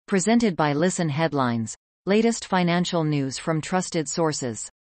Presented by Listen Headlines. Latest financial news from trusted sources.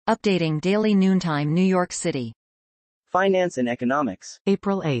 Updating daily noontime New York City. Finance and economics.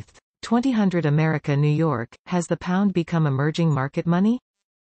 April 8, 2000 America New York, has the pound become emerging market money?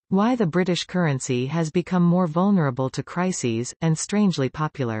 Why the British currency has become more vulnerable to crises, and strangely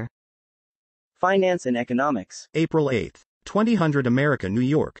popular. Finance and economics. April 8, 2000 America New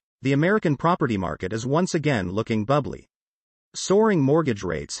York, the American property market is once again looking bubbly. Soaring mortgage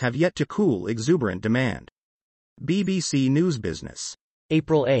rates have yet to cool exuberant demand. BBC News Business.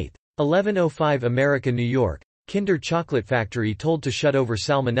 April 8, 11:05 America New York, Kinder Chocolate Factory told to shut over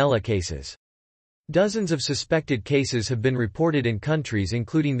salmonella cases. Dozens of suspected cases have been reported in countries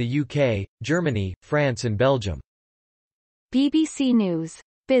including the UK, Germany, France and Belgium. BBC News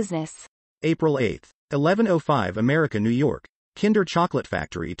Business. April 8, 11:05 America New York, Kinder Chocolate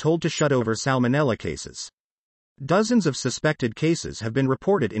Factory told to shut over salmonella cases. Dozens of suspected cases have been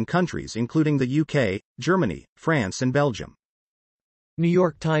reported in countries including the UK, Germany, France and Belgium. New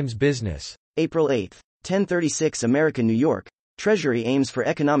York Times Business. April 8, 10:36 America New York, Treasury aims for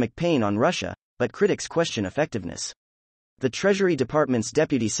economic pain on Russia, but critics question effectiveness. The Treasury Department's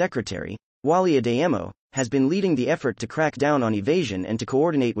Deputy Secretary, Wally Adeyemo, has been leading the effort to crack down on evasion and to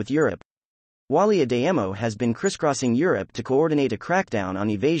coordinate with Europe. Wally Adeyemo has been crisscrossing Europe to coordinate a crackdown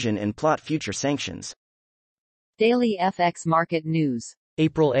on evasion and plot future sanctions. Daily FX Market News.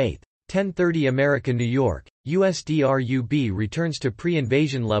 April 8, 10:30 America New York, USD/RUB returns to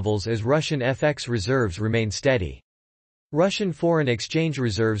pre-invasion levels as Russian FX reserves remain steady. Russian foreign exchange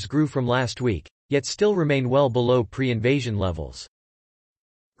reserves grew from last week, yet still remain well below pre-invasion levels.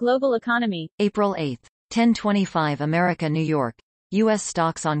 Global economy. April 8, 10:25 America New York, U.S.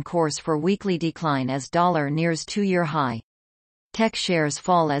 stocks on course for weekly decline as dollar nears two-year high. Tech shares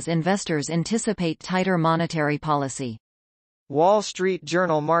fall as investors anticipate tighter monetary policy. Wall Street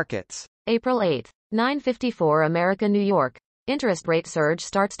Journal Markets. April 8, 9:54 America New York, interest rate surge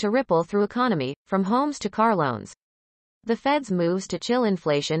starts to ripple through economy, from homes to car loans. The Fed's moves to chill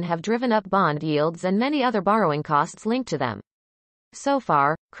inflation have driven up bond yields and many other borrowing costs linked to them. So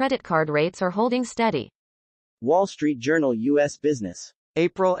far, credit card rates are holding steady. Wall Street Journal U.S. Business.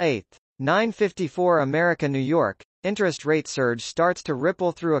 April 8, 9:54 America New York, interest rate surge starts to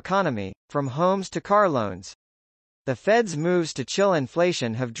ripple through economy, from homes to car loans. The Fed's moves to chill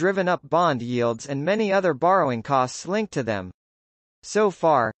inflation have driven up bond yields and many other borrowing costs linked to them. So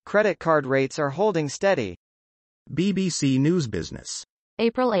far, credit card rates are holding steady. BBC News Business.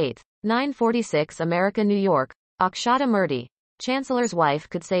 April 8, 9:46 America New York, Akshata Murthy, Chancellor's wife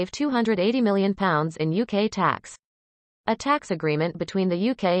could save £280 million in UK tax. A tax agreement between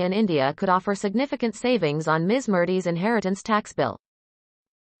the UK and India could offer significant savings on Ms. Murthy's inheritance tax bill.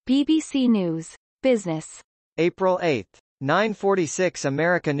 BBC News Business. April 8, 9:46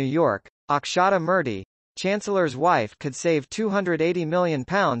 America New York, Akshata Murthy, Chancellor's wife could save £280 million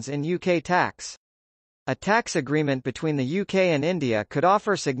in UK tax. A tax agreement between the UK and India could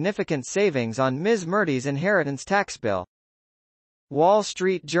offer significant savings on Ms. Murthy's inheritance tax bill. Wall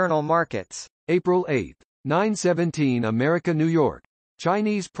Street Journal Markets. April 8, 9:17 America New York,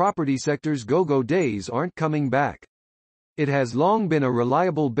 Chinese property sector's go-go days aren't coming back. It has long been a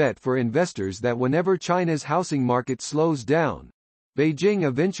reliable bet for investors that whenever China's housing market slows down, Beijing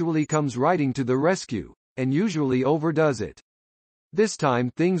eventually comes riding to the rescue, and usually overdoes it. This time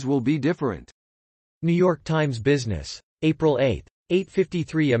things will be different. New York Times Business. April 8,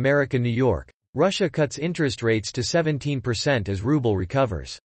 8:53 America New York, Russia cuts interest rates to 17% as ruble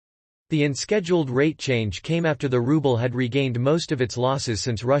recovers. The unscheduled rate change came after the ruble had regained most of its losses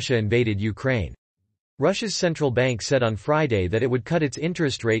since Russia invaded Ukraine. Russia's central bank said on Friday that it would cut its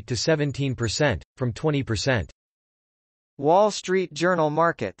interest rate to 17%, from 20%. Wall Street Journal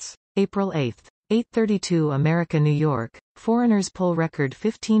Markets. April 8, 8:32 America New York, foreigners pull record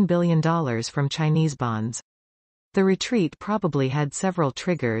 $15 billion from Chinese bonds. The retreat probably had several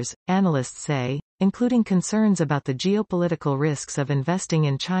triggers, analysts say, including concerns about the geopolitical risks of investing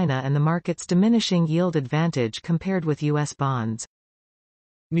in China and the market's diminishing yield advantage compared with U.S. bonds.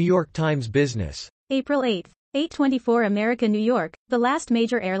 New York Times Business. April 8, 8:24 America New York, the last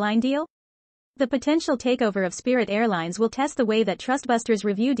major airline deal? The potential takeover of Spirit Airlines will test the way that Trustbusters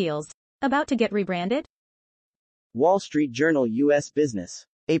review deals. About to get rebranded? Wall Street Journal U.S. Business.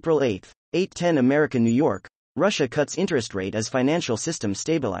 April 8, 8:10 America New York, Russia cuts interest rate as financial system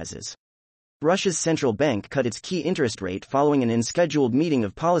stabilizes. Russia's central bank cut its key interest rate following an unscheduled meeting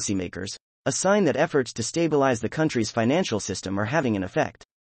of policymakers, a sign that efforts to stabilize the country's financial system are having an effect.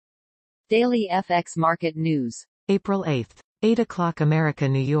 Daily FX Market News. April 8, 8 o'clock America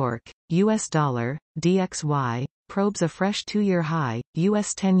New York, US dollar, DXY, probes a fresh 2-year high,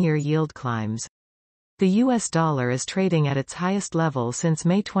 US 10-year yield climbs. The US dollar is trading at its highest level since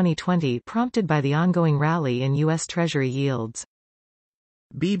May 2020, prompted by the ongoing rally in US Treasury yields.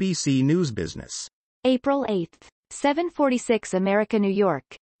 BBC News Business. April 8. 7:46 America New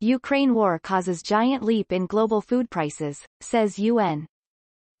York. Ukraine war causes giant leap in global food prices, says UN.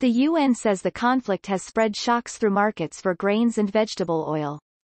 The UN says the conflict has spread shocks through markets for grains and vegetable oil.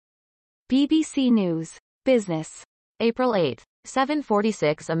 BBC News Business. April 8.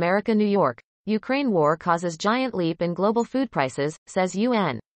 7:46 America New York. Ukraine war causes giant leap in global food prices, says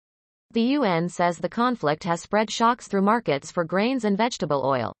UN. The UN says the conflict has spread shocks through markets for grains and vegetable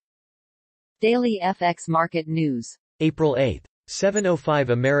oil. Daily FX Market News. April 8. 7:05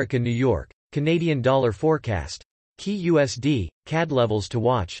 America New York. Canadian dollar forecast. Key USD, CAD levels to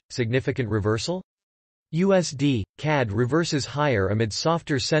watch, significant reversal? USD, CAD reverses higher amid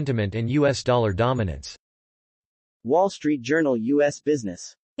softer sentiment and US dollar dominance. Wall Street Journal US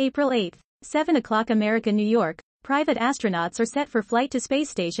Business. April 8. 7 o'clock America New York. Private astronauts are set for flight to space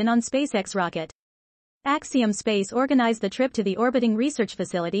station on SpaceX rocket. Axiom Space organized the trip to the orbiting research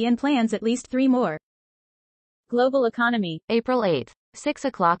facility and plans at least 3 more. Global economy. April 8. 6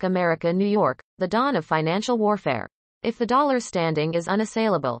 o'clock America New York. The dawn of financial warfare. If the dollar's standing is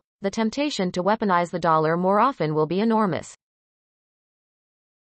unassailable, the temptation to weaponize the dollar more often will be enormous.